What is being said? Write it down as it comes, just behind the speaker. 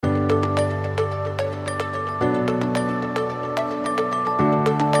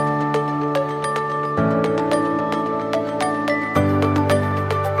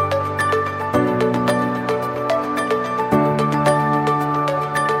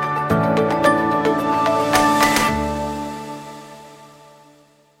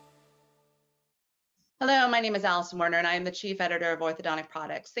My name is Allison Werner, and I am the Chief Editor of Orthodontic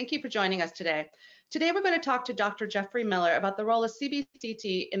Products. Thank you for joining us today. Today, we're going to talk to Dr. Jeffrey Miller about the role of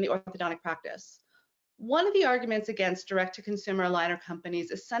CBCT in the orthodontic practice. One of the arguments against direct-to-consumer aligner companies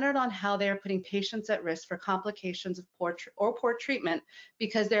is centered on how they are putting patients at risk for complications of poor treatment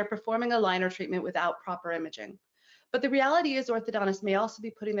because they are performing aligner treatment without proper imaging. But the reality is orthodontists may also be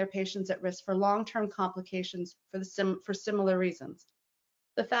putting their patients at risk for long-term complications for similar reasons.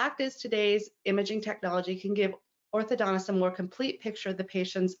 The fact is today's imaging technology can give orthodontists a more complete picture of the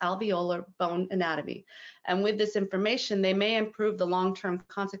patient's alveolar bone anatomy. And with this information, they may improve the long-term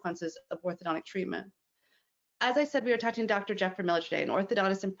consequences of orthodontic treatment. As I said, we are talking to Dr. Jeffrey Miller today, an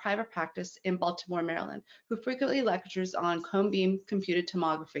orthodontist in private practice in Baltimore, Maryland, who frequently lectures on cone beam computed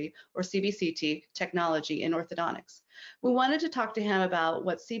tomography, or CBCT, technology in orthodontics. We wanted to talk to him about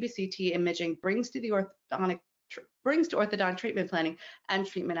what CBCT imaging brings to orthodontic treatment planning and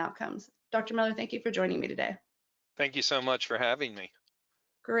treatment outcomes. Dr. Miller, thank you for joining me today. Thank you so much for having me.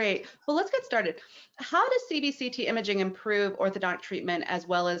 Great. Well, let's get started. How does CBCT imaging improve orthodontic treatment as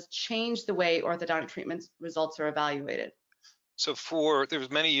well as change the way orthodontic treatment results are evaluated? So there's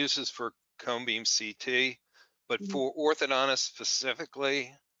many uses for cone beam CT, but Mhm. for orthodontists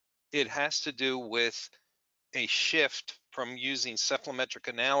specifically, it has to do with a shift from using cephalometric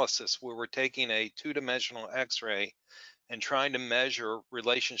analysis, where we're taking a two-dimensional X-ray and trying to measure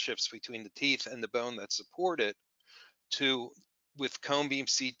relationships between the teeth and the bone that support it, to with cone beam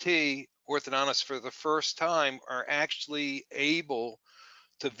CT, orthodontists for the first time are actually able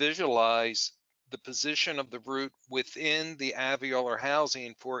to visualize the position of the root within the alveolar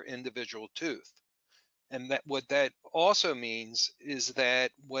housing for individual tooth. And that what that also means is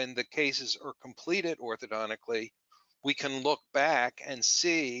that when the cases are completed orthodontically, we can look back and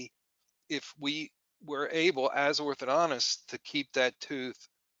see if we were able as orthodontists to keep that tooth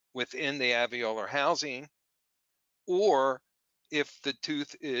within the alveolar housing, or if the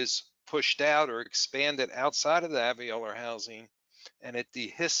tooth is pushed out or expanded outside of the alveolar housing and it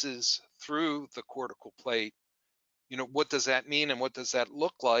dehisces through the cortical plate, what does that mean and what does that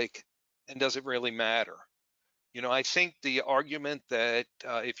look like, and does it really matter? I think the argument that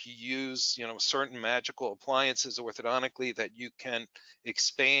if you use, certain magical appliances orthodontically, that you can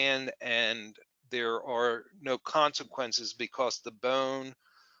expand and there are no consequences because the bone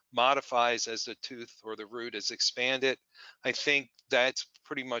modifies as the tooth or the root is expanded, I think that's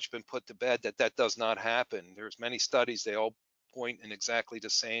pretty much been put to bed, that does not happen. There's many studies, they all point in exactly the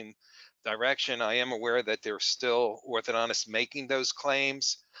same direction. I am aware that there's still orthodontists making those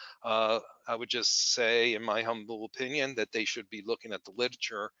claims. I would just say, in my humble opinion, that they should be looking at the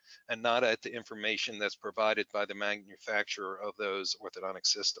literature and not at the information that's provided by the manufacturer of those orthodontic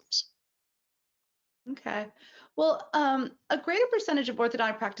systems. Okay. Well, a greater percentage of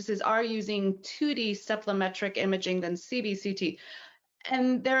orthodontic practices are using 2D cephalometric imaging than CBCT.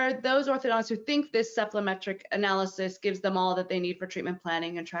 And there are those orthodontists who think this cephalometric analysis gives them all that they need for treatment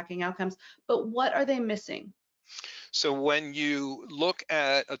planning and tracking outcomes. But what are they missing? So when you look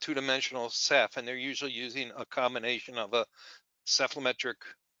at a two-dimensional ceph, and they're usually using a combination of a cephalometric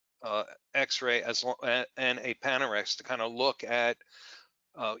X-ray and a Panorex to kind of look at,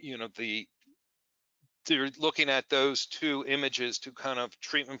 they're looking at those two images to kind of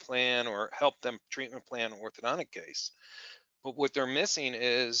treatment plan or help them treatment plan an orthodontic case. But what they're missing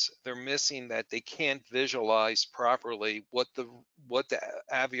is they're missing that they can't visualize properly what the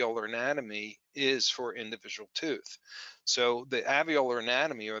alveolar anatomy is for individual tooth. So the alveolar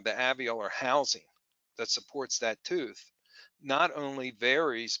anatomy, or the alveolar housing that supports that tooth, not only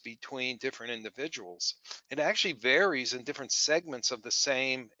varies between different individuals, it actually varies in different segments of the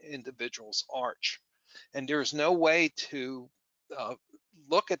same individual's arch. And there's no way to uh,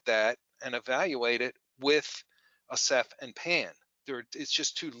 look at that and evaluate it with a ceph and pan. It's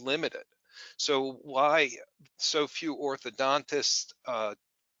just too limited. So why so few orthodontists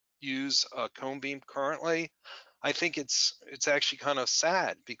use a cone beam currently? I think it's actually kind of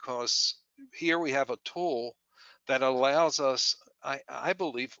sad, because here we have a tool that allows us, I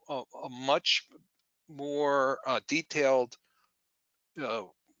believe, a much more detailed uh,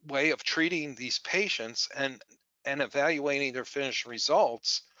 way of treating these patients and evaluating their finished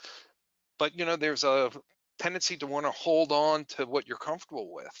results. But there's a tendency to want to hold on to what you're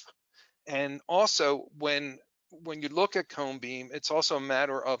comfortable with. And also, when you look at cone beam, it's also a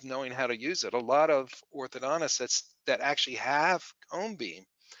matter of knowing how to use it. A lot of orthodontists that actually have cone beam,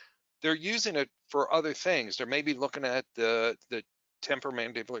 they're using it for other things. They're maybe looking at the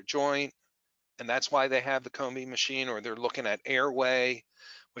temporomandibular joint, and that's why they have the cone beam machine, or they're looking at airway,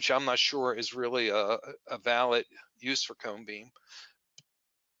 which I'm not sure is really a valid use for cone beam.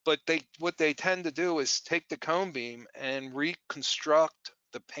 But what they tend to do is take the cone beam and reconstruct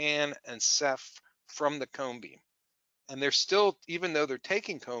the pan and ceph from the cone beam. And they're still, even though they're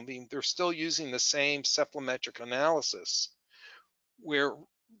taking cone beam, they're still using the same cephalometric analysis, where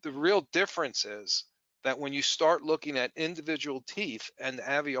the real difference is that when you start looking at individual teeth and the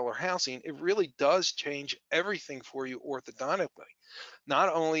alveolar housing, it really does change everything for you orthodontically,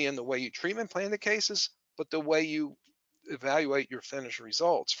 not only in the way you treatment plan the cases, but the way you evaluate your finished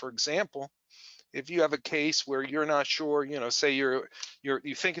results. For example, if you have a case where you're not sure, say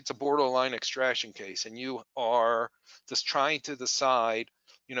you think it's a borderline extraction case, and you are just trying to decide,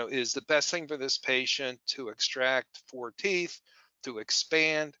 is the best thing for this patient to extract 4 teeth, to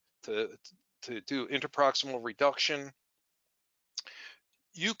expand, to do interproximal reduction,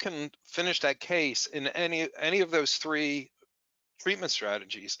 you can finish that case in any of those 3 treatment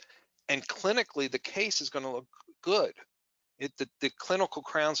strategies, and clinically the case is going to look good. The clinical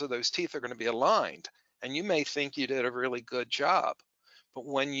crowns of those teeth are going to be aligned, and you may think you did a really good job. But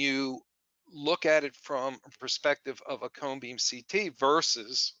when you look at it from a perspective of a cone beam CT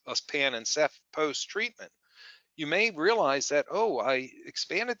versus a pan and ceph post treatment, you may realize that, oh, I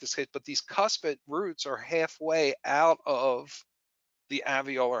expanded this case, but these cuspid roots are halfway out of the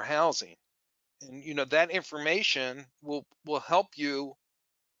alveolar housing. And that information will help you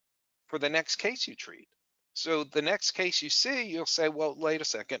for the next case you treat. So the next case you see, you'll say, well, wait a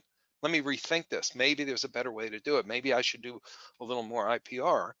second, let me rethink this. Maybe there's a better way to do it. Maybe I should do a little more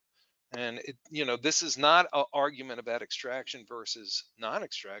IPR. And this is not an argument about extraction versus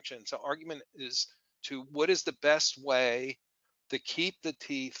non-extraction. It's an argument is to what is the best way to keep the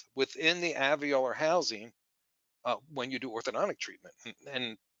teeth within the alveolar housing when you do orthodontic treatment.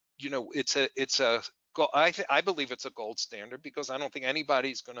 And I believe it's a gold standard, because I don't think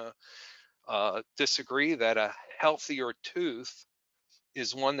anybody's going to disagree that a healthier tooth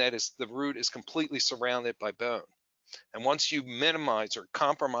is one that is the root is completely surrounded by bone. And once you minimize or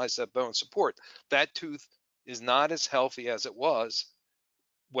compromise that bone support, that tooth is not as healthy as it was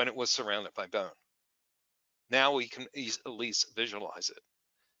when it was surrounded by bone. Now we can at least visualize it.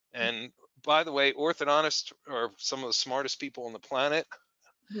 And by the way, orthodontists are some of the smartest people on the planet,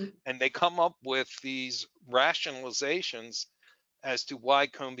 and they come up with these rationalizations as to why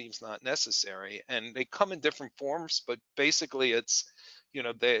cone beam's not necessary. And they come in different forms, but basically it's,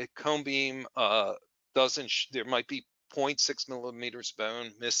 the cone beam there might be 0.6 millimeters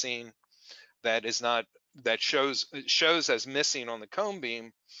bone missing that is not, that shows as missing on the cone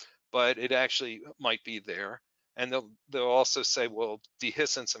beam, but it actually might be there. And they'll also say, well,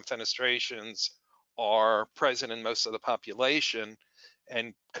 dehiscence and fenestrations are present in most of the population,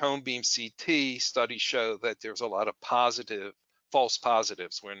 and cone beam CT studies show that there's a lot of false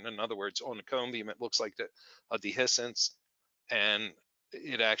positives, when, in other words, on the cone beam it looks like a dehiscence, and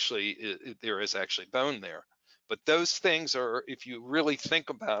there is actually bone there. But those things are, if you really think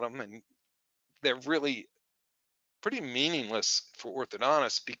about them, and they're really pretty meaningless for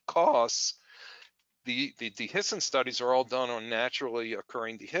orthodontists, because the dehiscence studies are all done on naturally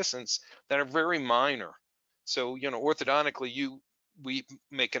occurring dehiscence that are very minor. So, orthodontically, we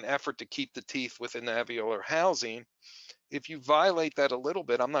make an effort to keep the teeth within the alveolar housing. If you violate that a little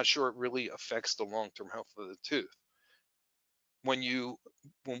bit, I'm not sure it really affects the long-term health of the tooth. When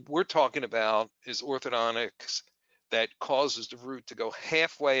we're talking about is orthodontics that causes the root to go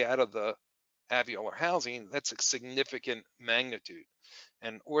halfway out of the alveolar housing, that's a significant magnitude.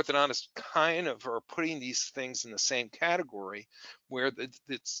 And orthodontists kind of are putting these things in the same category, where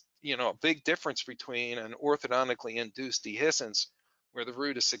it's a big difference between an orthodontically induced dehiscence, where the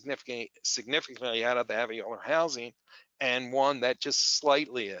root is significantly out of the alveolar housing, and one that just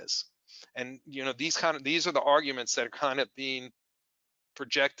slightly is. And these are the arguments that are kind of being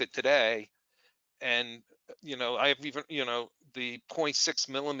projected today. And I have even the 0.6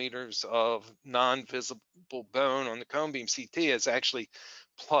 millimeters of non-visible bone on the cone beam CT is actually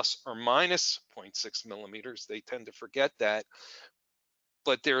plus or minus 0.6 millimeters. They tend to forget that,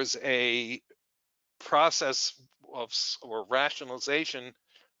 but there's a process or rationalization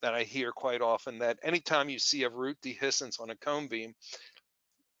that I hear quite often, that anytime you see a root dehiscence on a cone beam,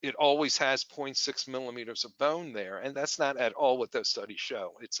 it always has 0.6 millimeters of bone there, and that's not at all what those studies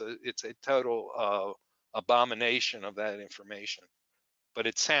show. It's a total abomination of that information. But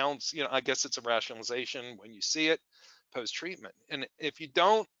it sounds, I guess it's a rationalization when you see it post-treatment. And if you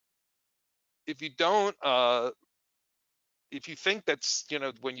think that's,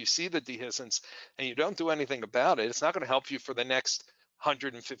 when you see the dehiscence and you don't do anything about it, it's not going to help you for the next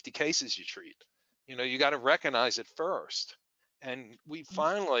 150 cases you treat. You got to recognize it first. And we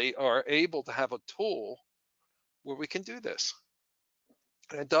finally are able to have a tool where we can do this.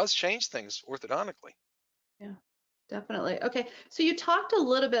 And it does change things orthodontically. Yeah, definitely. Okay, so you talked a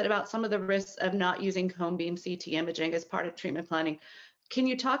little bit about some of the risks of not using cone beam CT imaging as part of treatment planning. Can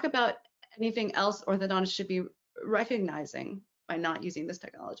you talk about anything else orthodontists should be recognizing by not using this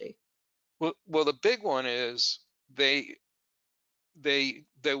technology? Well, the big one is they they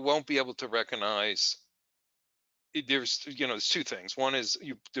won't be able to recognize there's there's two things. One is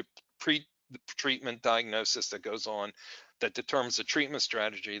the treatment diagnosis that goes on that determines the treatment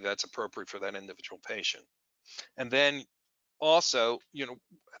strategy that's appropriate for that individual patient. And then also,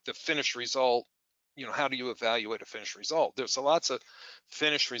 the finished result, how do you evaluate a finished result? There's lots of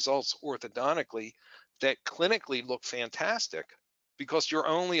finished results orthodontically that clinically look fantastic because you're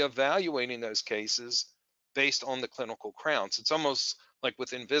only evaluating those cases based on the clinical crowns. It's almost like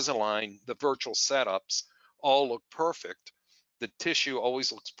with Invisalign, the virtual setups all look perfect. The tissue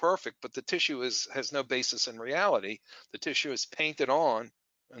always looks perfect, but the tissue has no basis in reality. The tissue is painted on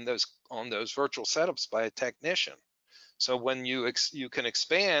those virtual setups by a technician. So when you can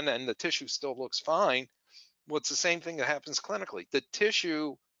expand and the tissue still looks fine, well, it's the same thing that happens clinically. The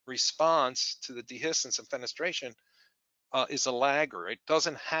tissue response to the dehiscence and fenestration is a lagger. It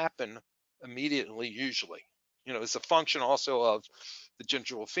doesn't happen immediately usually. It's a function also of the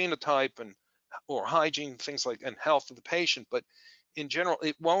gingival phenotype and or hygiene, things like and health of the patient. But in general,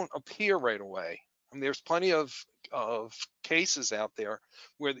 it won't appear right away. I mean, there's plenty of cases out there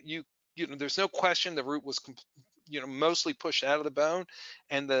where there's no question the root was mostly pushed out of the bone,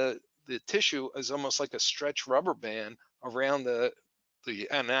 and the tissue is almost like a stretch rubber band around the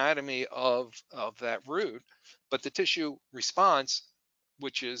anatomy of that root, but the tissue response,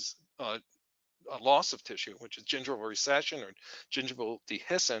 which is a loss of tissue, which is gingival recession or gingival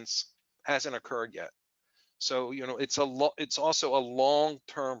dehiscence, hasn't occurred yet. So it's also a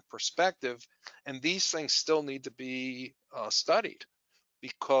long-term perspective, and these things still need to be studied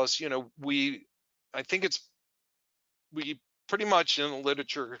because I think we pretty much in the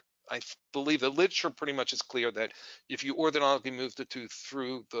literature, I believe the literature pretty much is clear that if you orthodontically move the tooth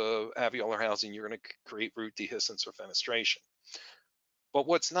through the alveolar housing, you're going to create root dehiscence or fenestration. But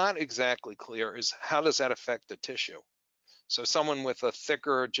what's not exactly clear is how does that affect the tissue? So someone with a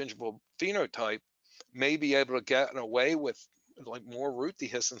thicker gingival phenotype may be able to get away with like more root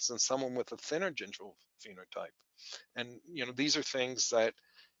dehiscence than someone with a thinner gingival phenotype. And these are things that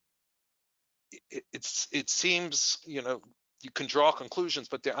it seems you can draw conclusions,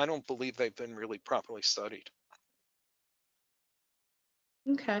 but I don't believe they've been really properly studied.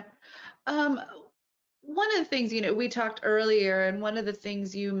 Okay. Um, One of the things, we talked earlier, and one of the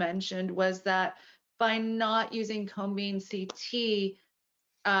things you mentioned was that by not using cone beam CT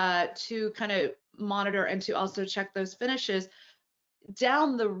to kind of monitor and to also check those finishes,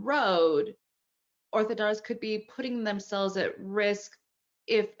 down the road, orthodontists could be putting themselves at risk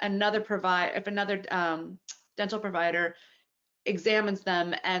if another dental provider examines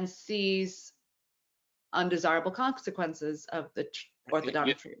them and sees undesirable consequences of the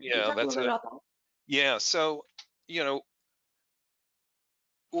orthodontic treatment. Can you Yeah, talk a little bit about that? yeah. So, you know,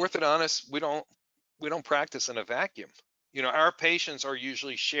 orthodontists, we don't practice in a vacuum. Our patients are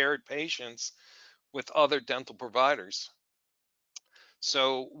usually shared patients with other dental providers.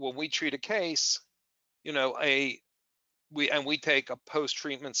 So when we treat a case, you know, a we take a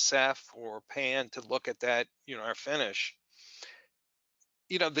post-treatment ceph or pan to look at that, our finish.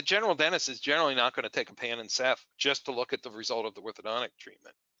 The general dentist is generally not going to take a pan and ceph just to look at the result of the orthodontic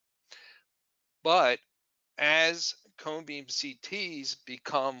treatment. But as cone beam CTs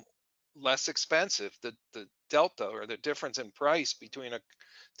become less expensive, the delta or the difference in price between a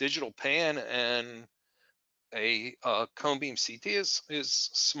digital pan and a cone beam CT is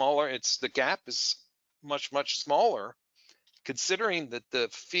smaller. The gap is much smaller, considering that the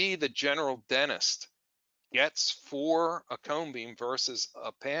fee the general dentist gets for a cone beam versus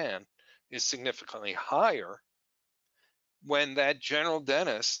a pan is significantly higher. When that general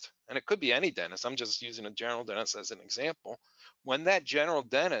dentist, and it could be any dentist, I'm just using a general dentist as an example, when that general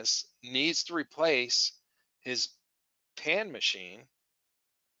dentist needs to replace his pan machine,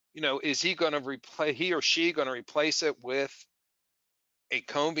 is he or she going to replace it with a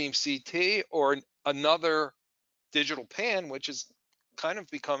cone beam CT or another digital pan, which is kind of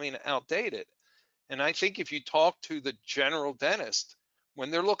becoming outdated? And I think if you talk to the general dentist,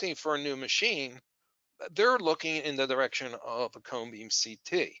 when they're looking for a new machine, they're looking in the direction of a cone beam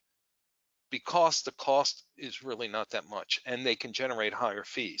CT because the cost is really not that much and they can generate higher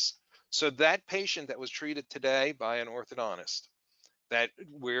fees. So that patient that was treated today by an orthodontist, that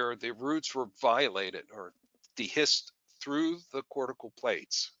where the roots were violated or dehisced through the cortical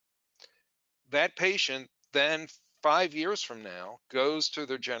plates, that patient then 5 years from now goes to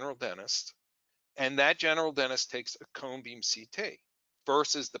their general dentist, and that general dentist takes a cone beam CT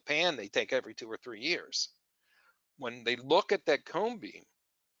versus the pan they take every 2 or 3 years. When they look at that cone beam,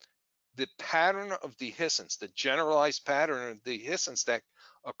 the pattern of dehiscence, the generalized pattern of dehiscence that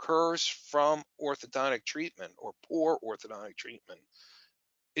occurs from orthodontic treatment or poor orthodontic treatment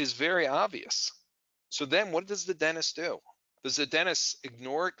is very obvious. So then what does the dentist do? Does the dentist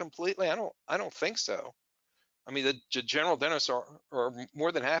ignore it completely? I don't think so. I mean, the general dentists are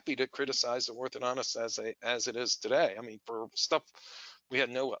more than happy to criticize the orthodontist as it is today. I mean, for stuff we had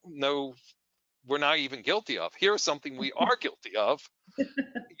we're not even guilty of. Here's something we are guilty of.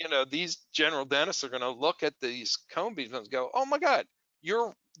 These general dentists are going to look at these cone beams and go, "Oh my God,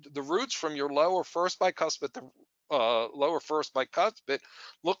 the roots from your lower first bicuspid, the lower first bicuspid,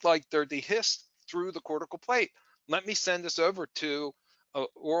 look like they're dehisced through the cortical plate. Let me send this over to an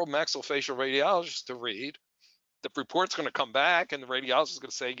oral maxillofacial radiologist to read. The report's going to come back, and the radiologist is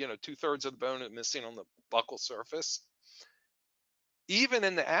going to say, 2/3 of the bone is missing on the buccal surface." Even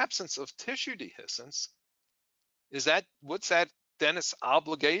in the absence of tissue dehiscence, what's that dentist's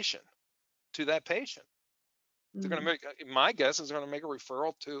obligation to that patient? They're going to Mm, make, my guess is they're going to make a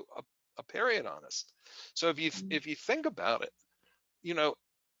referral to a periodontist. So mm, if you think about it, you know,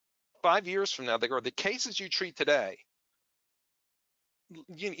 5 years from now, they go, the cases you treat today,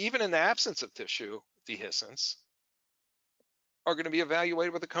 even in the absence of tissue dehiscence, are going to be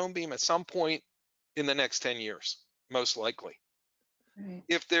evaluated with a cone beam at some point in the next 10 years, most likely. right.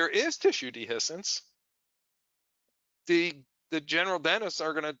 If there is tissue dehiscence, the the general dentists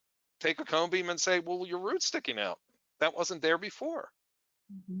are going to take a cone beam and say, well, your root's sticking out. That wasn't there before.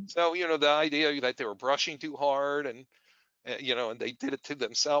 Mhm. So, the idea that they were brushing too hard and, and they did it to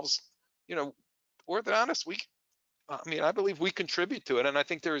themselves, you know, orthodontists, I mean, I believe we contribute to it. And I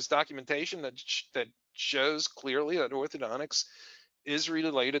think there is documentation that shows clearly that orthodontics is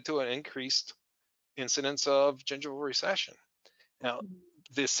related to an increased incidence of gingival recession. Now, Mhm.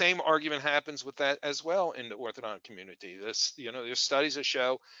 the same argument happens with that as well in the orthodontic community. There's studies that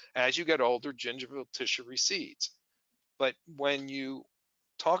show as you get older, gingival tissue recedes. But when you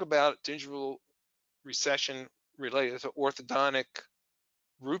talk about gingival recession related to orthodontic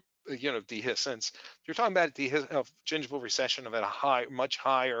root, dehiscence, you're talking about gingival recession of at a much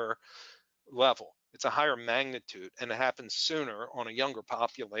higher level. It's a higher magnitude, and it happens sooner on a younger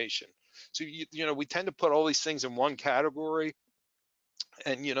population. So we tend to put all these things in one category,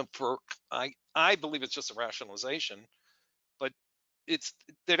 and I believe it's just a rationalization, but it's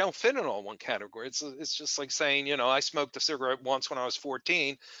they don't fit in all one category. It's just like saying, I smoked a cigarette once when I was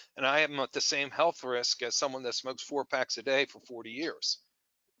 14, and I am at the same health risk as someone that smokes 4 packs a day for 40 years.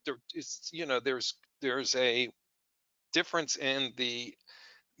 There's a difference in the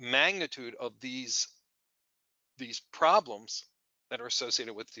magnitude of these problems that are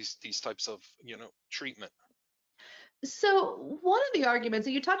associated with these types of treatment. So one of the arguments,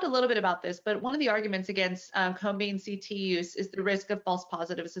 and you talked a little bit about this, but one of the arguments against cone beam CT use is the risk of false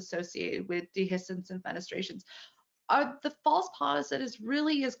positives associated with dehiscence and fenestrations. Are the false positives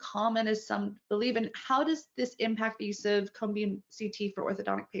really as common as some believe, and how does this impact the use of cone beam CT for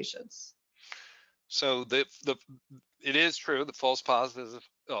orthodontic patients? So it is true the false positives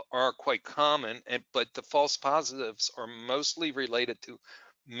are quite common, but the false positives are mostly related to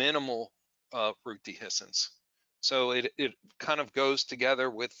minimal root dehiscence. So it kind of goes together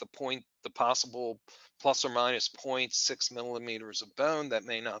with the possible plus or minus 0.6 millimeters of bone that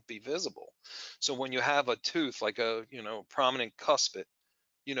may not be visible. So when you have a tooth like a prominent cuspid,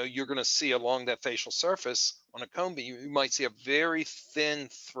 you're going to see along that facial surface on a cone beam, you might see a very thin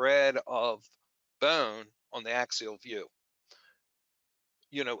thread of bone on the axial view.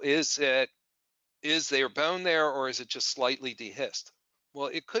 Is there bone there, or is it just slightly dehisced? Well,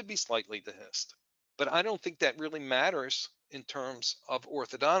 it could be slightly dehisced, but I don't think that really matters in terms of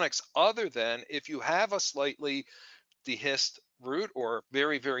orthodontics, other than if you have a slightly dehisced root or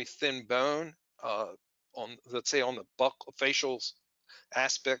very, very thin bone on, let's say, on the facial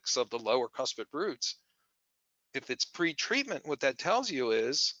aspects of the lower cuspid roots. If it's pre-treatment, what that tells you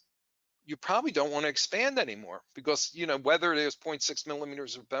is you probably don't want to expand anymore, because whether there's 0.6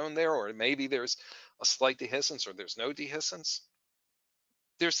 millimeters of bone there, or maybe there's a slight dehiscence, or there's no dehiscence,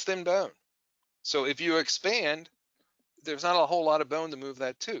 there's thin bone. So if you expand, there's not a whole lot of bone to move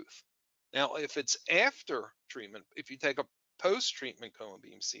that tooth. Now, if it's after treatment, if you take a post-treatment cone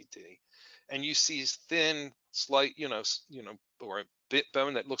beam CT and you see thin, slight, or a bit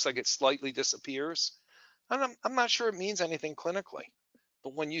bone that looks like it slightly disappears, I'm not sure it means anything clinically.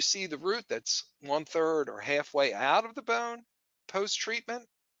 But when you see the root that's 1/3 or halfway out of the bone post-treatment,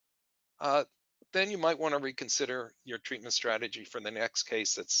 uh, then you might want to reconsider your treatment strategy for the next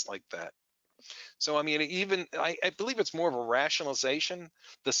case that's like that. So, I mean, even I believe it's more of a rationalization.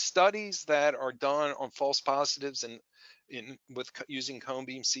 The studies that are done on false positives and using cone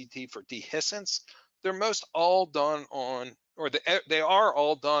beam CT for dehiscence, they're most all done on, or they are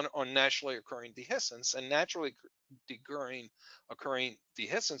all done on naturally occurring dehiscence, and naturally occurring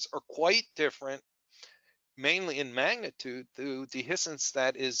dehiscence are quite different, mainly in magnitude, to dehiscence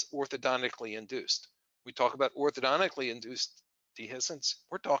that is orthodontically induced. We talk about orthodontically induced dehiscence,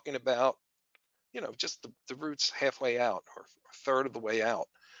 we're talking about, just the roots halfway out or a third of the way out.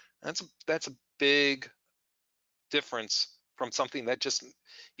 That's a big difference from something that just,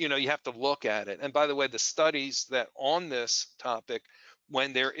 you have to look at it. And by the way, the studies that on this topic,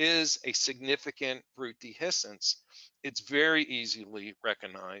 when there is a significant root dehiscence, it's very easily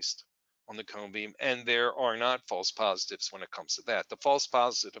recognized on the cone beam, and there are not false positives when it comes to that. The false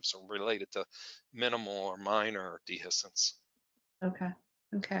positives are related to minimal or minor dehiscence. Okay.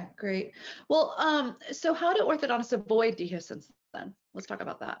 Okay, great. Well, so how do orthodontists avoid dehiscence then? Let's talk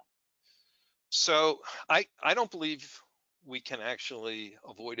about that. So I don't believe we can actually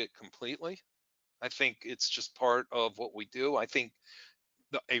avoid it completely. I think it's just part of what we do. I think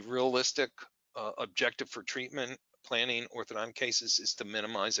a realistic objective for treatment planning orthodontic cases is to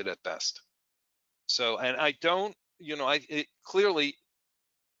minimize it at best. So, and I don't, clearly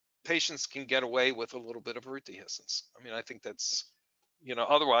patients can get away with a little bit of root dehiscence. I mean, I think that's,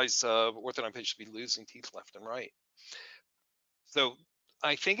 otherwise orthodontic patients would be losing teeth left and right. So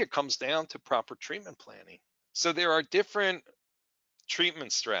I think it comes down to proper treatment planning. So there are different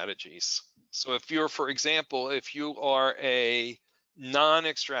treatment strategies. So if you're, for example, if you are a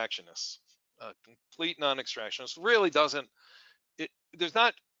non-extractionist, a complete non-extractionist, really doesn't, there's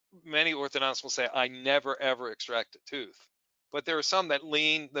not many orthodontists will say, I never ever extract a tooth. But there are some that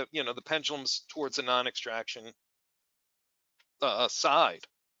lean the pendulums towards a non-extraction side,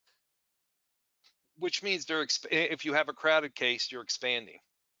 which means if you have a crowded case, you're expanding.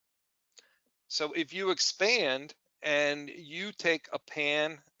 So if you expand and you take a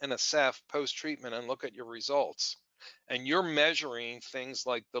pan and a ceph post-treatment and look at your results, and you're measuring things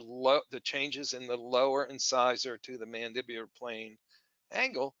like the changes in the lower incisor to the mandibular plane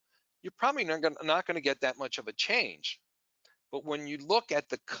angle, you're probably not going to get that much of a change. But when you look at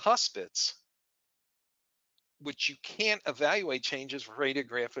the cuspids, which you can't evaluate changes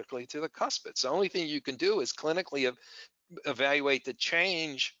radiographically to the cuspids, the only thing you can do is clinically evaluate the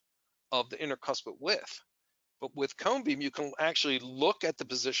change of the intercuspid width. But with cone beam, you can actually look at the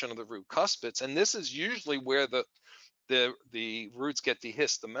position of the root cuspids, and this is usually where the roots get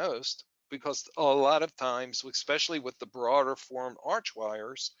dehisced the most, because a lot of times, especially with the broader formed arch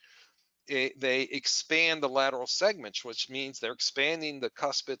wires, they expand the lateral segments, which means they're expanding the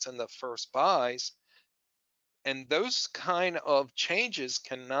cuspids and the first bis, and those kind of changes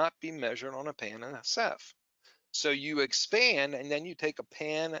cannot be measured on a pan and a ceph. So you expand, and then you take a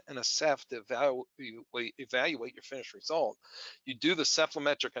pan and a ceph to evaluate your finished result. You do the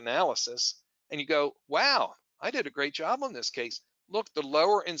cephalometric analysis, and you go, wow, I did a great job on this case. Look, the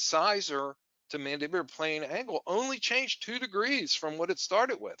lower incisor to mandibular plane angle only changed 2 degrees from what it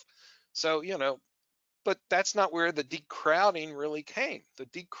started with. So, but that's not where the decrowding really came. The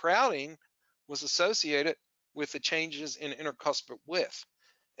decrowding was associated with the changes in intercuspid width.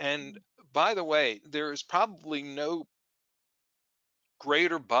 And by the way, there is probably no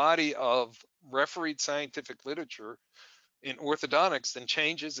greater body of refereed scientific literature in orthodontics than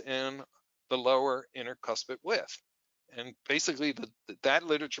changes in the lower intercuspid width. And basically, that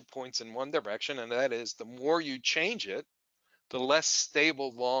literature points in one direction, and that is the more you change it, the less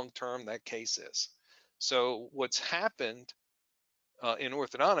stable long-term that case is. So what's happened in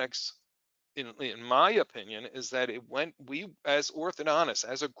orthodontics, in my opinion, is that we as orthodontists,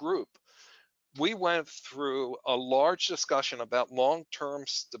 as a group, we went through a large discussion about long-term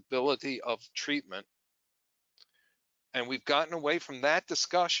stability of treatment, and we've gotten away from that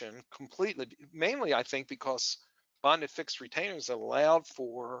discussion completely, mainly I think because bonded fixed retainers allowed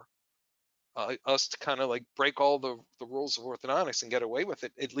for us to kind of like break all the rules of orthodontics and get away with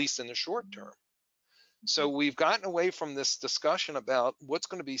it, at least in the short term. So we've gotten away from this discussion about what's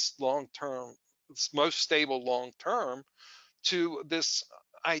going to be long-term, most stable long-term, to this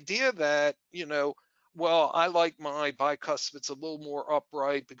idea that, well, I like my bicuspids a little more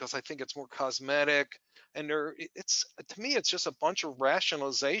upright because I think it's more cosmetic. And to me, it's just a bunch of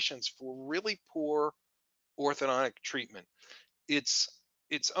rationalizations for really poor orthodontic treatment. It's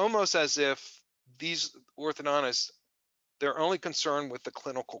almost as if these orthodontists, they're only concerned with the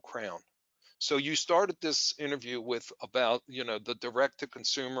clinical crown. So you started this interview with about, the direct to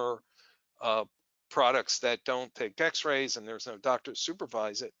consumer products that don't take x-rays and there's no doctor to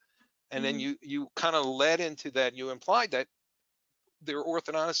supervise it. And then Mhm. you kind of led into that, you implied that they're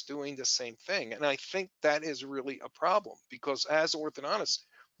orthodontists doing the same thing. And I think that is really a problem, because as orthodontists,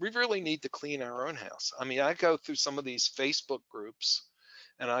 we really need to clean our own house. I mean, I go through some of these Facebook groups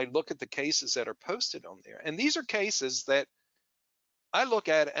and I look at the cases that are posted on there. And these are cases that I look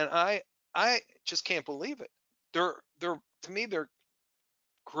at and I just can't believe it. They're to me, they're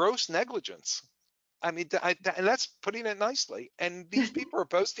gross negligence. I mean, and that's putting it nicely. And these people are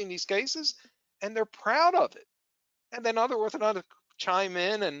posting these cases and they're proud of it. And then other orthodontists chime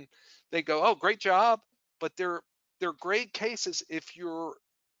in and they go, "Oh, great job," but they're great cases if you're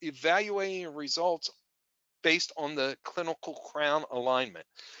evaluating results based on the clinical crown alignment.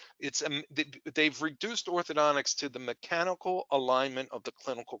 They've reduced orthodontics to the mechanical alignment of the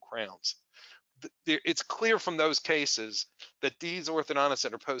clinical crowns. It's clear from those cases that these orthodontists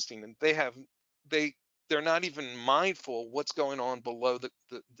that are posting them, they they're not even mindful what's going on below the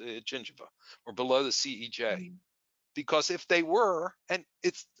gingiva or below the CEJ. Mhm. Because if they were, and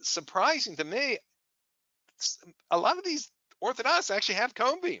it's surprising to me, a lot of these orthodontists actually have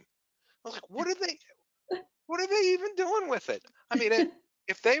cone beam. I was like, what are they even doing with it? I mean,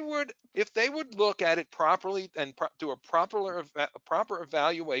 if they would look at it properly and do a proper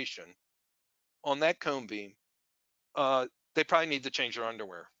evaluation on that cone beam, they probably need to change their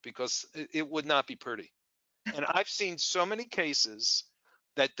underwear, because it would not be pretty. And I've seen so many cases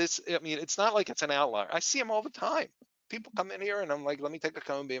that I mean, it's not like it's an outlier. I see them all the time. People come in here and I'm like, let me take a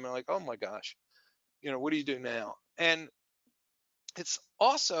cone beam. And I'm like, oh my gosh, what do you do now? And it's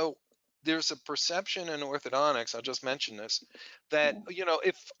also, there's a perception in orthodontics, I'll just mention this, that,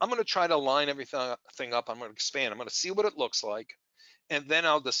 if I'm going to try to line everything thing up, I'm going to expand, I'm going to see what it looks like, and then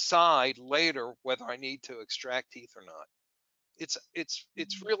I'll decide later whether I need to extract teeth or not. It's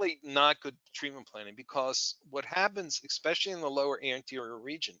really not good treatment planning, because what happens, especially in the lower anterior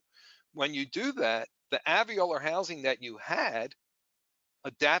region, when you do that, the alveolar housing that you had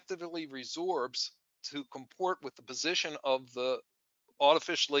adaptively resorbs to comport with the position of the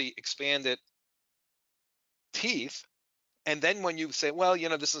artificially expanded teeth. And then when you say, well,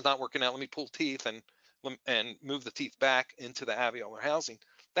 this is not working out, let me pull teeth and move the teeth back into the alveolar housing.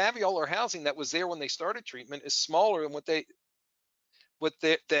 The alveolar housing that was there when they started treatment is smaller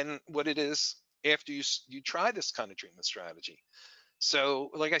than what it is after you try this kind of treatment strategy. So,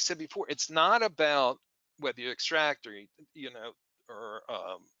 like I said before, it's not about whether you extract or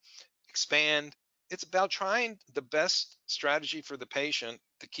expand. It's about trying the best strategy for the patient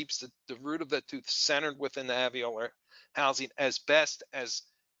that keeps the root of the tooth centered within the alveolar housing as best as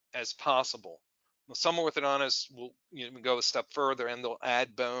possible. Now, some orthodontists will go a step further and they'll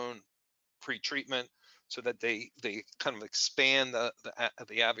add bone pre-treatment so that they kind of expand the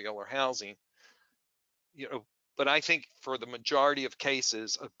alveolar housing. But I think for the majority of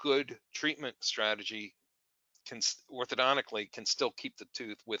cases, a good treatment strategy orthodontically can still keep the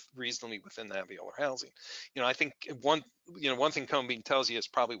tooth reasonably within the alveolar housing. I think one thing cone beam tells you is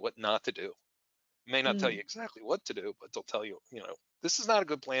probably what not to do. It may not tell you Mhm. exactly what to do, but they'll tell you, this is not a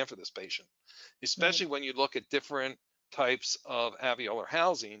good plan for this patient, Right. especially when you look at different types of alveolar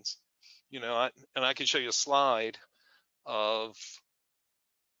housings. And I can show you a slide of,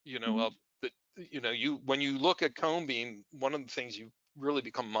 Mhm. of the, when you look at cone beam, one of the things you really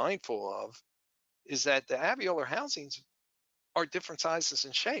become mindful of is that the alveolar housings are different sizes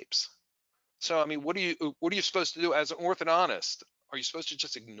and shapes. So, I mean, what are you supposed to do as an orthodontist? Are you supposed to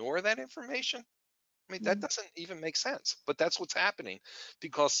just ignore that information? I mean, that Mhm. doesn't even make sense, but that's what's happening,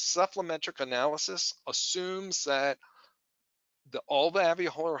 because supplementric analysis assumes that all the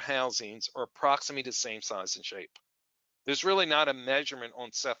alveolar housings are approximately the same size and shape. There's really not a measurement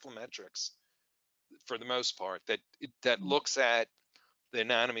on supplementrics for the most part that Mhm. looks at the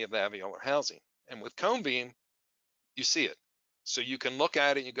anatomy of the alveolar housing. And with cone beam, you see it. So you can look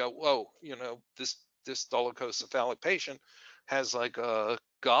at it and you go, whoa, this dolichocephalic patient has like a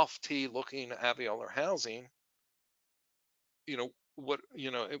golf tee looking alveolar housing. Do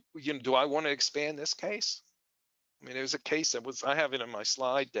I want to expand this case? I mean, there's a case I have it in my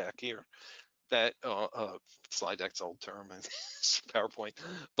slide deck here that, slide deck's old term and it's PowerPoint,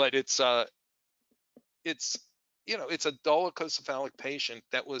 but it's, it's a dolichocephalic patient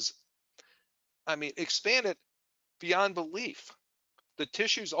that was, I mean, expanded beyond belief. The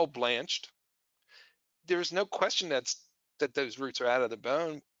tissue's all blanched. There's no question that those roots are out of the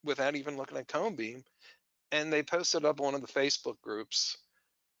bone without even looking at cone beam. And they posted up one of the Facebook groups,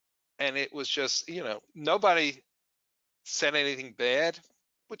 and it was just, nobody said anything bad,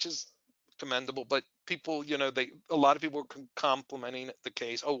 which is commendable, but people, a lot of people were complimenting the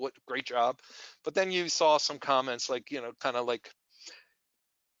case. Oh, what great job. But then you saw some comments like, kind of like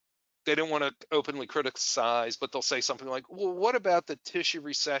they don't want to openly criticize, but they'll say something like, well, what about the tissue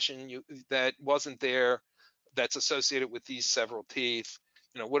recession that wasn't there that's associated with these several teeth?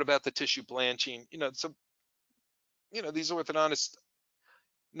 What about the tissue blanching? So, these orthodontists,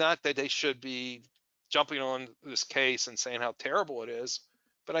 not that they should be jumping on this case and saying how terrible it is,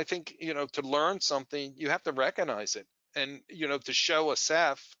 but I think, to learn something, you have to recognize it. And, to show a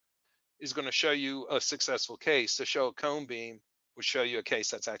Ceph is going to show you a successful case. To show a cone beam would show you a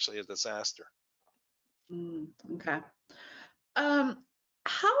case that's actually a disaster. Okay.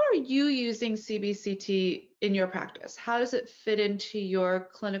 How are you using CBCT in your practice? How does it fit into your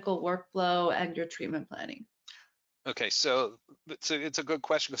clinical workflow and your treatment planning? Okay, so it's a good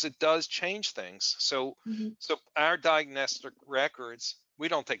question because it does change things. So Hmm. so our diagnostic records, we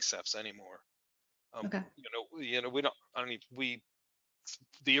don't take Cephs anymore. Okay. We don't. I mean,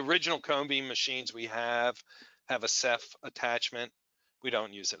 the original cone beam machines we have a Ceph attachment. We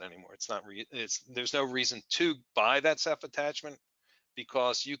don't use it anymore. There's no reason to buy that Ceph attachment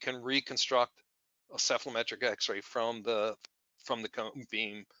because you can reconstruct a cephalometric X-ray from the cone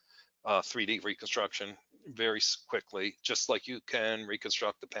beam 3D reconstruction very quickly, just like you can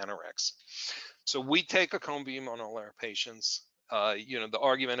reconstruct the Panorex. So we take a cone beam on all our patients. The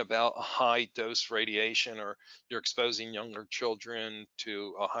argument about a high dose radiation or you're exposing younger children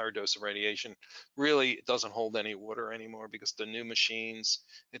to a higher dose of radiation really doesn't hold any water anymore because the new machines,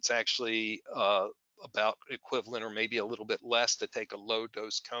 it's actually about equivalent or maybe a little bit less to take a low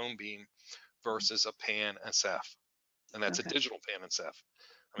dose cone beam versus a pan SF, and that's a Okay. digital pan SF.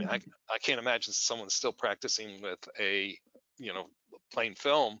 I mean, Mhm. I can't imagine someone still practicing with a plain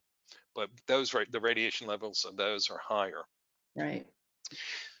film, but the radiation levels of those are higher. Right.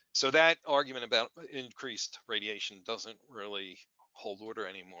 So that argument about increased radiation doesn't really hold water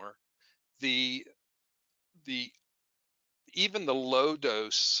anymore. The the Even the low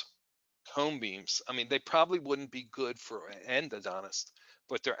dose cone beams, I mean, they probably wouldn't be good for an endodontist,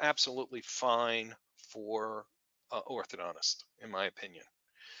 but they're absolutely fine for orthodontist, in my opinion,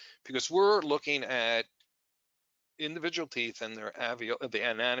 because we're looking at individual teeth and the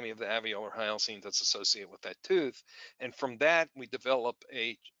anatomy of the alveolar hyalocene that's associated with that tooth. And from that, we develop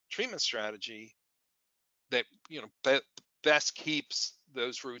a treatment strategy that, best keeps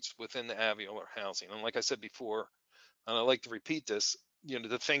those roots within the alveolar housing. And like I said before, and I like to repeat this,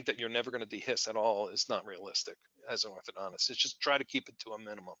 to think that you're never going to dehiss at all is not realistic as an orthodontist. It's just try to keep it to a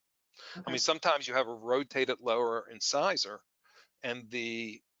minimum. I Okay. mean, sometimes you have a rotated lower incisor and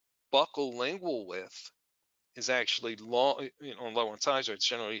the buccal lingual width is actually long, lower incisor, it's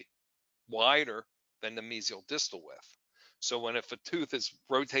generally wider than the mesial distal width. So if a tooth is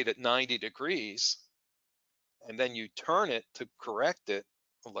rotated 90 degrees and then you turn it to correct it,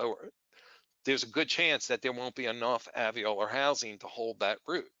 lower it, there's a good chance that there won't be enough alveolar housing to hold that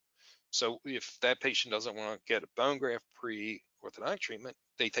root. So if that patient doesn't want to get a bone graft pre-orthodontic treatment,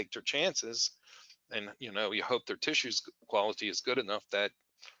 they take their chances, and you hope their tissue quality is good enough that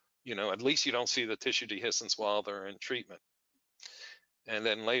at least you don't see the tissue dehiscence while they're in treatment. And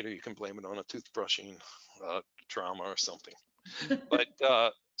then later you can blame it on a toothbrushing trauma or something. But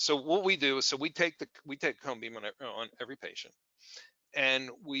so what we do is, so we take cone beam on every patient,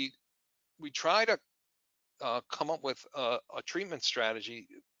 and we try to come up with a treatment strategy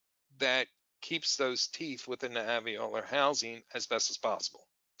that keeps those teeth within the alveolar housing as best as possible.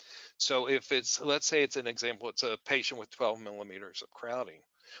 So if let's say it's an example, it's a patient with 12 millimeters of crowding.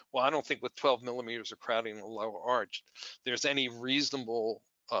 Well, I don't think with 12 millimeters of crowding in the lower arch, there's any reasonable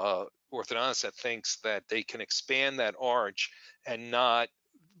orthodontist that thinks that they can expand that arch and not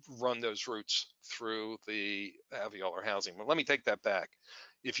run those roots through the alveolar housing. Well, let me take that back.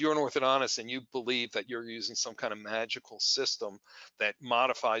 If you're an orthodontist and you believe that you're using some kind of magical system that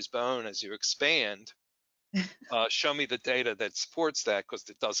modifies bone as you expand, show me the data that supports that, because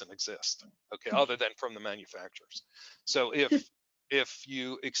it doesn't exist, okay, other than from the manufacturers. So if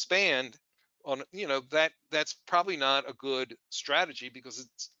you expand on, that's probably not a good strategy, because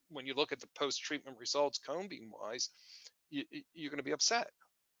it's, when you look at the post-treatment results cone beam wise, you're going to be upset,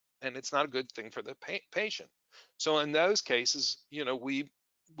 and it's not a good thing for the patient. So in those cases,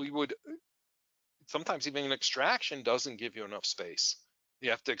 we would sometimes, even an extraction doesn't give you enough space. You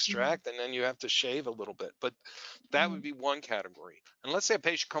have to extract and then you have to shave a little bit, but that would be one category. And let's say a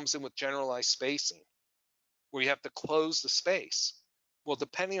patient comes in with generalized spacing where you have to close the space. Well,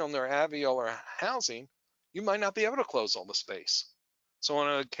 depending on their alveolar housing, you might not be able to close all the space. So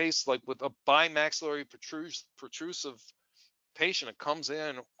in a case like with a bimaxillary protrusive patient that comes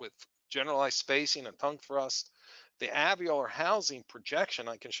in with generalized spacing and tongue thrust. The alveolar housing projection,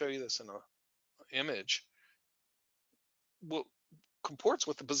 I can show you this in an image, will comports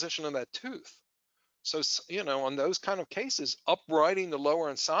with the position of that tooth. So, on those kind of cases, uprighting the lower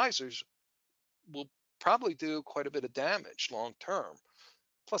incisors will probably do quite a bit of damage long term.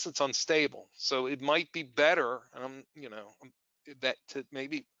 Plus, it's unstable, so it might be better, that to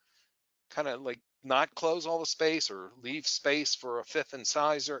maybe kind of like not close all the space or leave space for a fifth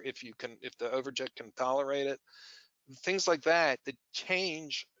incisor if the overjet can tolerate it. Things like that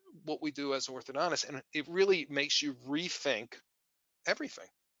change what we do as orthodontists, and it really makes you rethink everything.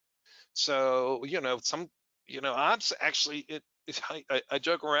 So, actually, I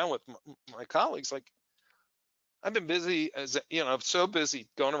joke around with my colleagues, like, I've been busy so busy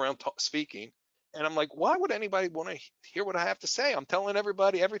going around speaking. And I'm like, why would anybody want to hear what I have to say? I'm telling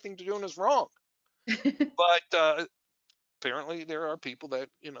everybody everything they're doing is wrong. But apparently there are people that,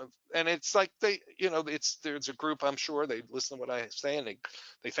 and it's like there's a group, I'm sure they listen to what I say and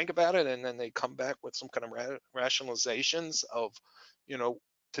they think about it and then they come back with some kind of rationalizations of, you know,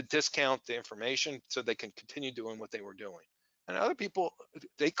 to discount the information so they can continue doing what they were doing. And other people,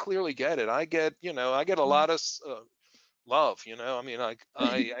 they clearly get it. I get a lot of love, I mean, I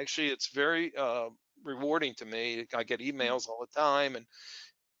actually, it's very rewarding to me. I get emails all the time, and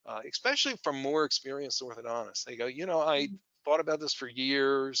especially from more experienced orthodontists. They go, I thought about this for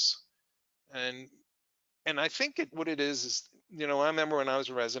years, and I think what it is, I remember when I was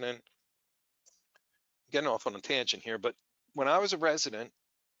a resident, getting off on a tangent here, but when I was a resident,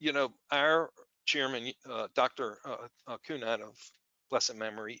 our chairman, Dr. Kunat of blessed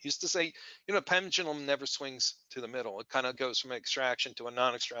memory, used to say, pendulum never swings to the middle. It kind of goes from extraction to a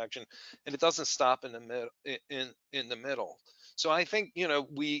non-extraction, and it doesn't stop in the middle. In the middle. So I think,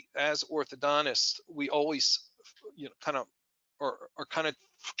 we as orthodontists, we always, kind of are kind of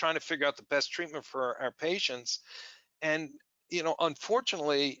trying to figure out the best treatment for our patients. And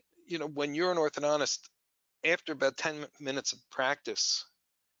unfortunately, when you're an orthodontist, after about 10 minutes of practice,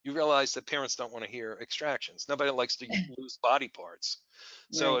 you realize that parents don't want to hear extractions. Nobody likes to lose body parts.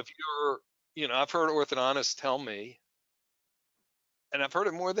 So Right. if I've heard orthodontists tell me, and I've heard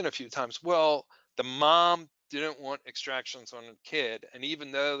it more than a few times, well, the mom didn't want extractions on a kid. And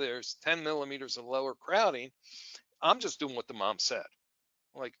even though there's 10 millimeters of lower crowding, I'm just doing what the mom said.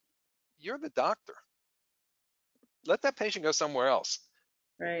 Like, you're the doctor. Let that patient go somewhere else.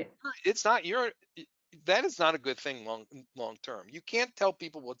 Right. It's not your, that is not a good thing long term. You can't tell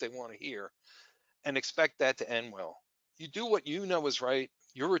people what they want to hear and expect that to end well. You do what you know is right.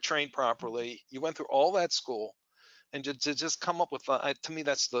 You were trained properly. You went through all that school, and to just come up with to me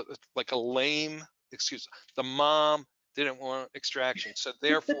that's like a lame excuse. The mom didn't want extraction, so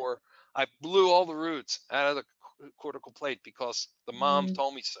therefore I blew all the roots out of the cortical plate because the mom Mhm.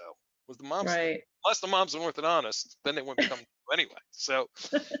 told me so. Was the mom's Right. unless the mom's an orthodontist, then they wouldn't come anyway. So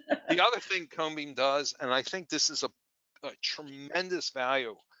the other thing cone beam does, and I think this is a tremendous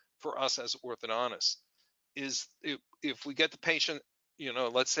value for us as orthodontists, is if we get the patient,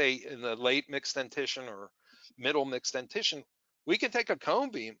 let's say in the late mixed dentition or middle mixed dentition, we can take a cone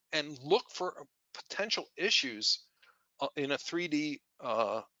beam and look for potential issues in a 3D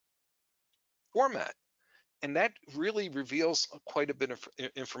format. And that really reveals quite a bit of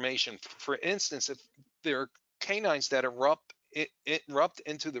information. For instance, if there are canines that erupt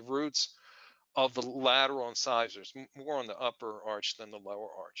into the roots of the lateral incisors, more on the upper arch than the lower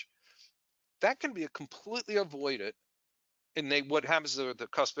arch, that can be completely avoided. And what happens is the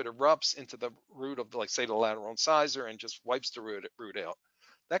cuspid erupts into the root of, like, say, the lateral incisor and just wipes the root out.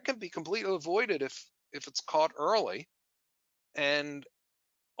 That can be completely avoided if it's caught early. And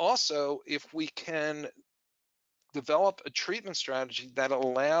also, if we can develop a treatment strategy that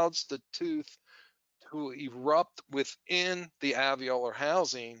allows the tooth to erupt within the alveolar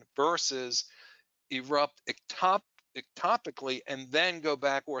housing versus erupt ectopically and then go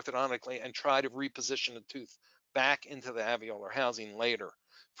back orthodontically and try to reposition the tooth back into the alveolar housing later.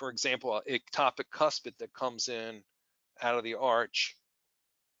 For example, an ectopic cuspid that comes in out of the arch,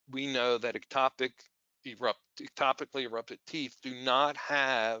 we know that ectopically erupted teeth do not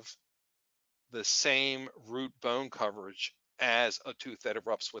have the same root bone coverage as a tooth that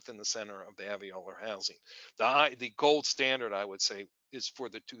erupts within the center of the alveolar housing. The gold standard, I would say, is for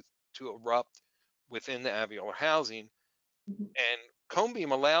the tooth to erupt within the alveolar housing. Mhm. And cone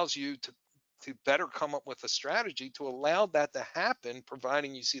beam allows you to better come up with a strategy to allow that to happen,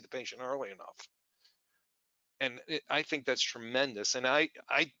 providing you see the patient early enough. And I think that's tremendous. And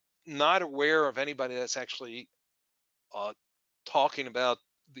I'm not aware of anybody that's actually talking about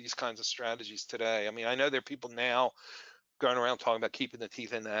these kinds of strategies today. I mean, I know there are people now going around talking about keeping the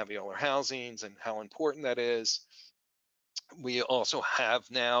teeth in the alveolar housings and how important that is. We also have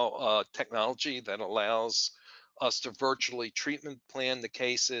now technology that allows us to virtually treatment plan the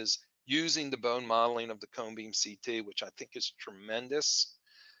cases using the bone modeling of the cone beam CT, which I think is tremendous.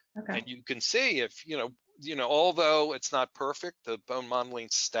 Okay. And you can see if, although it's not perfect, the bone modeling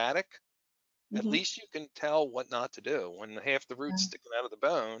static, at Mm-hmm. least you can tell what not to do. When half the root's sticking out of the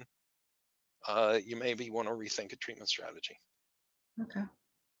bone, you maybe want to rethink a treatment strategy. Okay.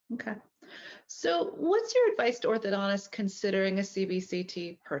 Okay. So, what's your advice to orthodontists considering a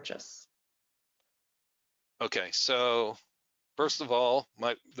CBCT purchase? Okay, so first of all,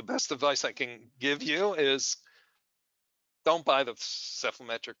 the best advice I can give you is don't buy the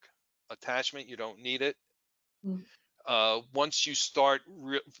cephalometric attachment. You don't need it. Mm. Once you start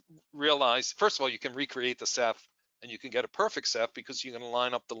realize, first of all, you can recreate the ceph and you can get a perfect ceph because you're going to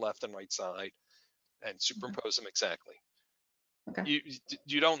line up the left and right side and superimpose them exactly. Okay.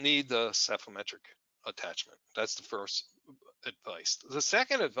 You don't need the cephalometric attachment. That's the first advice. The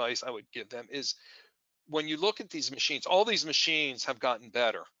second advice I would give them is when you look at these machines, all these machines have gotten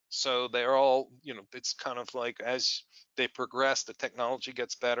better. So they're all, it's kind of like as they progress, the technology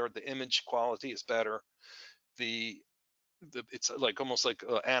gets better, the image quality is better. It's like almost like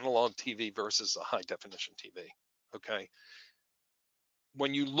analog TV versus a high definition TV. Okay.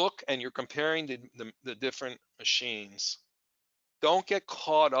 When you look and you're comparing the different machines, don't get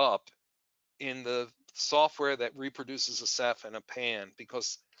caught up in the software that reproduces a ceph and a pan,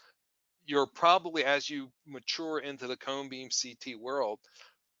 because you're probably, as you mature into the cone beam CT world,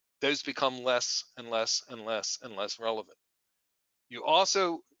 those become less and less and less and less relevant. You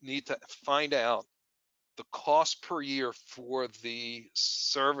also need to find out the cost per year for the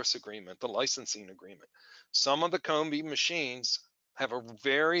service agreement, the licensing agreement. Some of the cone beam machines have a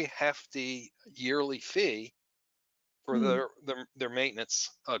very hefty yearly fee for Mm. their maintenance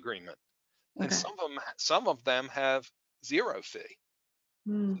agreement, and Okay. some of them have zero fee.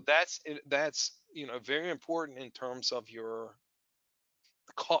 Mm. That's very important in terms of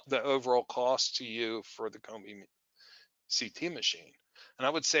the overall cost to you for the cone beam CT machine. And I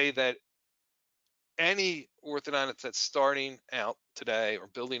would say that any orthodontist that's starting out today or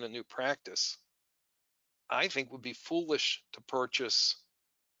building a new practice, I think would be foolish to purchase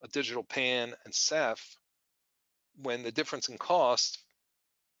a digital pan and ceph when the difference in cost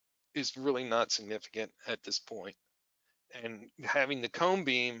is really not significant at this point. And having the cone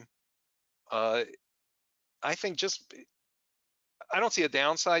beam, uh, I think I don't see a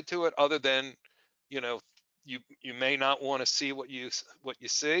downside to it other than, you know, you may not want to see what you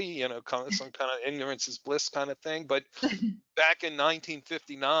see, some kind of ignorance is bliss kind of thing. But back in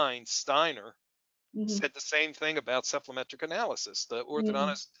 1959, Steiner Mm-hmm. said the same thing about cephalometric analysis. The Mm.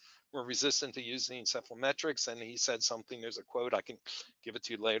 orthodontists were resistant to using cephalometrics, and he said something. There's a quote, I can give it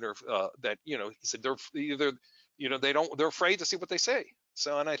to you later. That he said they're either they're afraid to see what they see.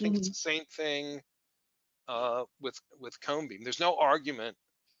 So, and I think it's Mm-hmm. the same thing with cone beam. There's no argument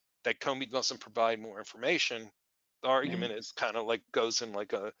that cone beam doesn't provide more information. The Right. argument is kind of like goes in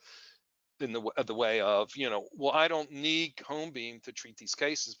like the way of, well, I don't need cone beam to treat these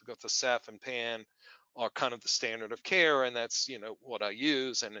cases because the ceph and pan are kind of the standard of care, and that's what I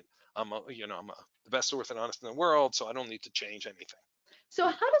use, and the best orthodontist in the world, so I don't need to change anything. So,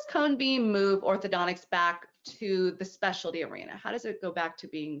 how does cone beam move orthodontics back to the specialty arena? How does it go back to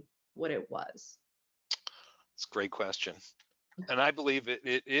being what it was? It's a great question, and I believe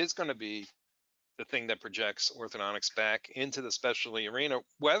it is going to be the thing that projects orthodontics back into the specialty arena,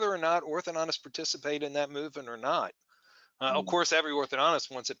 whether or not orthodontists participate in that movement or not. Of Mm. course, every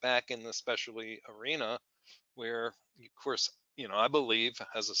orthodontist wants it back in the specialty arena, where, of course, I believe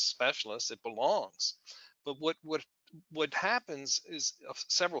as a specialist it belongs. But what happens is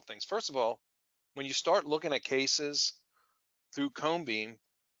several things. First of all, when you start looking at cases through cone beam,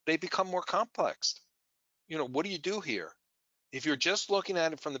 they become more complex. What do you do here? If you're just looking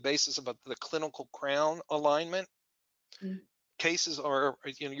at it from the basis of the clinical crown alignment, Mm. cases are,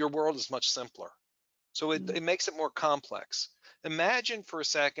 your world is much simpler. So Mm. it makes it more complex. Imagine for a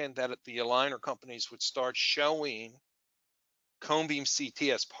second that the aligner companies would start showing cone beam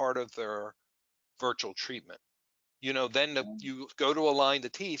CT as part of their virtual treatment. Then you go to align the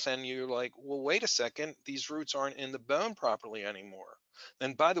teeth and you're like, well, wait a second, these roots aren't in the bone properly anymore.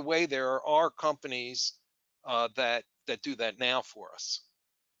 And by the way, there are companies that do that now for us.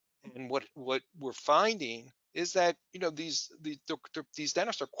 And what we're finding is that these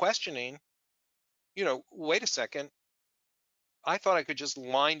dentists are questioning, wait a second, I thought I could just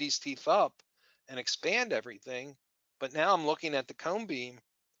line these teeth up and expand everything, but now I'm looking at the cone beam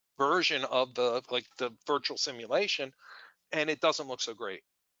version of the virtual simulation, and it doesn't look so great.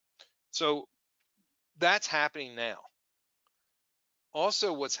 So that's happening now.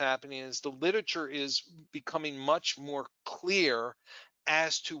 Also, what's happening is the literature is becoming much more clear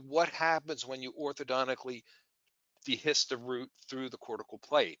as to what happens when you orthodontically dehisce the root through the cortical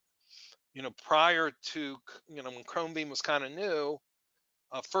plate. Prior to, when cone beam was kind of new,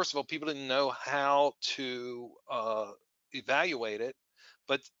 first of all, people didn't know how to evaluate it,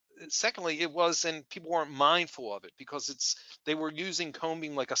 but secondly, it was, and people weren't mindful of it because they were using cone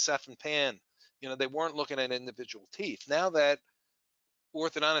beam like a Cepheid pan. They weren't looking at individual teeth. Now that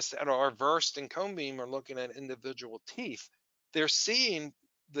orthodontists that are versed in cone beam are looking at individual teeth, they're seeing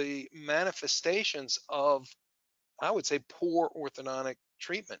the manifestations of, I would say, poor orthodontic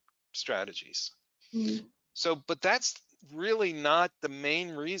treatment strategies. Mm. So, but that's really not the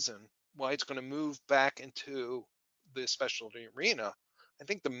main reason why it's going to move back into the specialty arena. I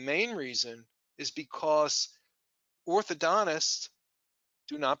think the main reason is because orthodontists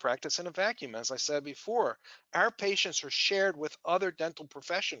do not practice in a vacuum. As I said before, our patients are shared with other dental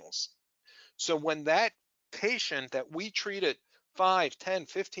professionals. So when that patient that we treated 5, 10,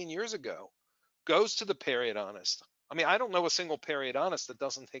 15 years ago goes to the periodontist, I mean, I don't know a single periodontist that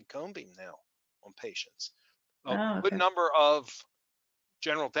doesn't take cone beam now on patients. A Oh, good okay. number of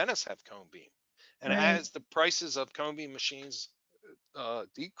general dentists have cone beam. And Right. as the prices of cone beam machines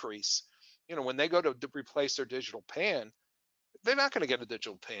decrease, when they go to replace their digital pan, they're not going to get a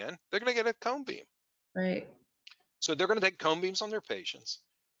digital pan. They're going to get a cone beam. Right. So they're going to take cone beams on their patients.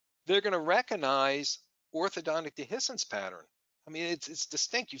 They're going to recognize orthodontic dehiscence pattern. I mean, it's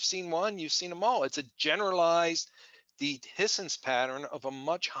distinct. You've seen one, you've seen them all. It's a generalized dehiscence pattern of a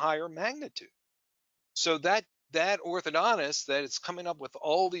much higher magnitude. So that orthodontist that is coming up with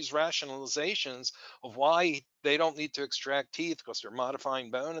all these rationalizations of why they don't need to extract teeth because they're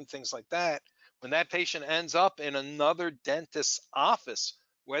modifying bone and things like that, when that patient ends up in another dentist's office,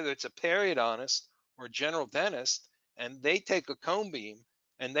 whether it's a periodontist or a general dentist, and they take a cone beam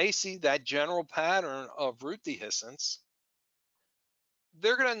and they see that general pattern of root dehiscence,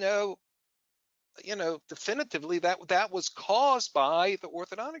 they're going to know, definitively that was caused by the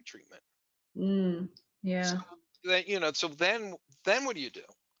orthodontic treatment. Mm. So Yeah. then what do you do?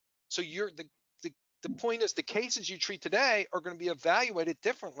 So the the point is the cases you treat today are going to be evaluated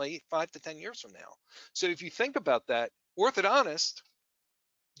differently 5 to 10 years from now. So if you think about that, orthodontist,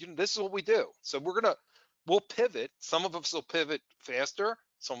 this is what we do. So we'll pivot. Some of us will pivot faster.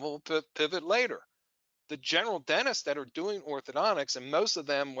 Some will pivot later. The general dentists that are doing orthodontics, and most of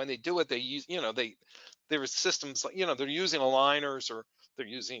them, when they do it, they use, there are systems like, they're using aligners, or they're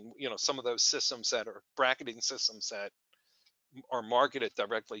using, some of those systems that are bracketing systems that are marketed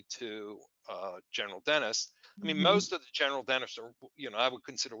directly to general dentists. I mean, Hmm. most of the general dentists are, I would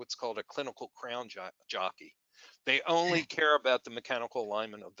consider what's called a clinical crown jockey. They only care about the mechanical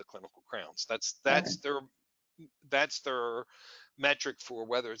alignment of the clinical crowns. Okay. That's their metric for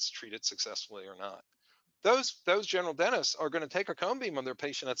whether it's treated successfully or not. Those general dentists are going to take a cone beam on their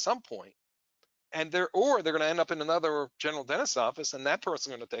patient at some point, and they're going to end up in another general dentist's office, and that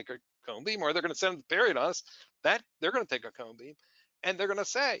person's going to take a cone beam, or they're going to send them to periodontist, that they're going to take a cone beam, and they're going to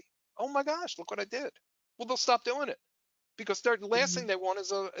say, "Oh my gosh, look what I did." Well, they'll stop doing it because the last thing Mhm. they want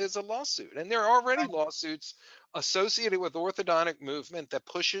is a lawsuit, and there are already lawsuits associated with orthodontic movement that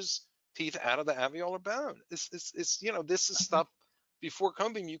pushes teeth out of the alveolar bone. This is stuff before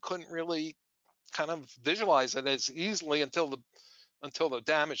cone beam you couldn't really kind of visualize it as easily until the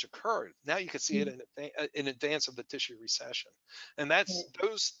damage occurred. Now you can see it in advance of the tissue recession, and Right.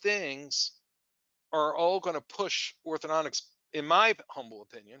 those things are all going to push orthodontics, in my humble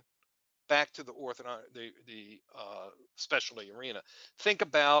opinion, back to the specialty arena. Think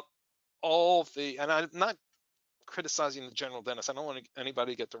about and I'm not criticizing the general dentist. I don't want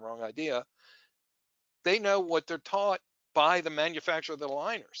anybody to get the wrong idea. They know what they're taught by the manufacturer of the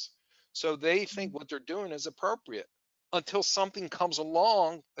aligners. So they think what they're doing is appropriate until something comes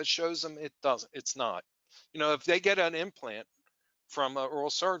along that shows them it doesn't, it's not. If they get an implant from an oral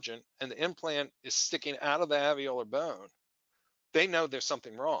surgeon and the implant is sticking out of the alveolar bone, they know there's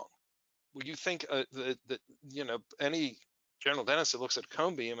something wrong. Well, you think that any general dentist that looks at a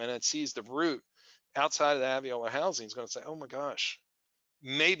cone beam and it sees the root outside of the alveolar housing is going to say, "Oh my gosh,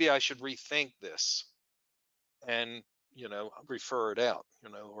 maybe I should rethink this," and refer it out,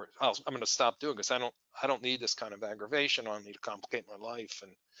 or I'm going to stop doing this. I don't need this kind of aggravation. I don't need to complicate my life,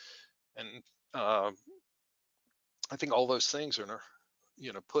 and uh, I think all those things are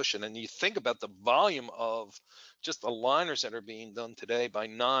pushing. And you think about the volume of just aligners that are being done today by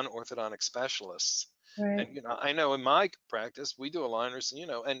non-orthodontic specialists. And Right. I know in my practice we do aligners,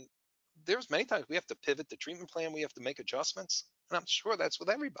 and there's many times we have to pivot the treatment plan, we have to make adjustments, and I'm sure that's with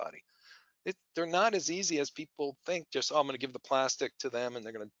everybody. They're not as easy as people think. Just, oh, I'm going to give the plastic to them and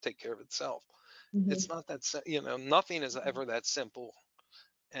they're going to take care of itself. Mhm. It's not that nothing is ever that simple,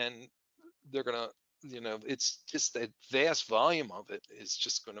 and they're going to, it's just that vast volume of it is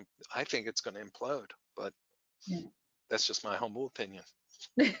just going to, I think it's going to implode, but Yeah. that's just my humble opinion.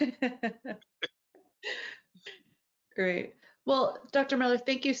 Great. Well, Dr. Miller,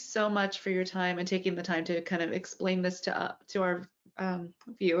 thank you so much for your time and taking the time to kind of explain this to our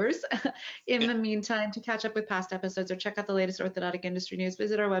viewers. In the meantime, to catch up with past episodes or check out the latest orthodontic industry news,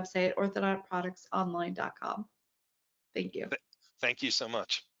 visit our website, orthodonticproductsonline.com. Thank you. Thank you so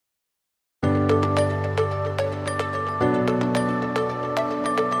much.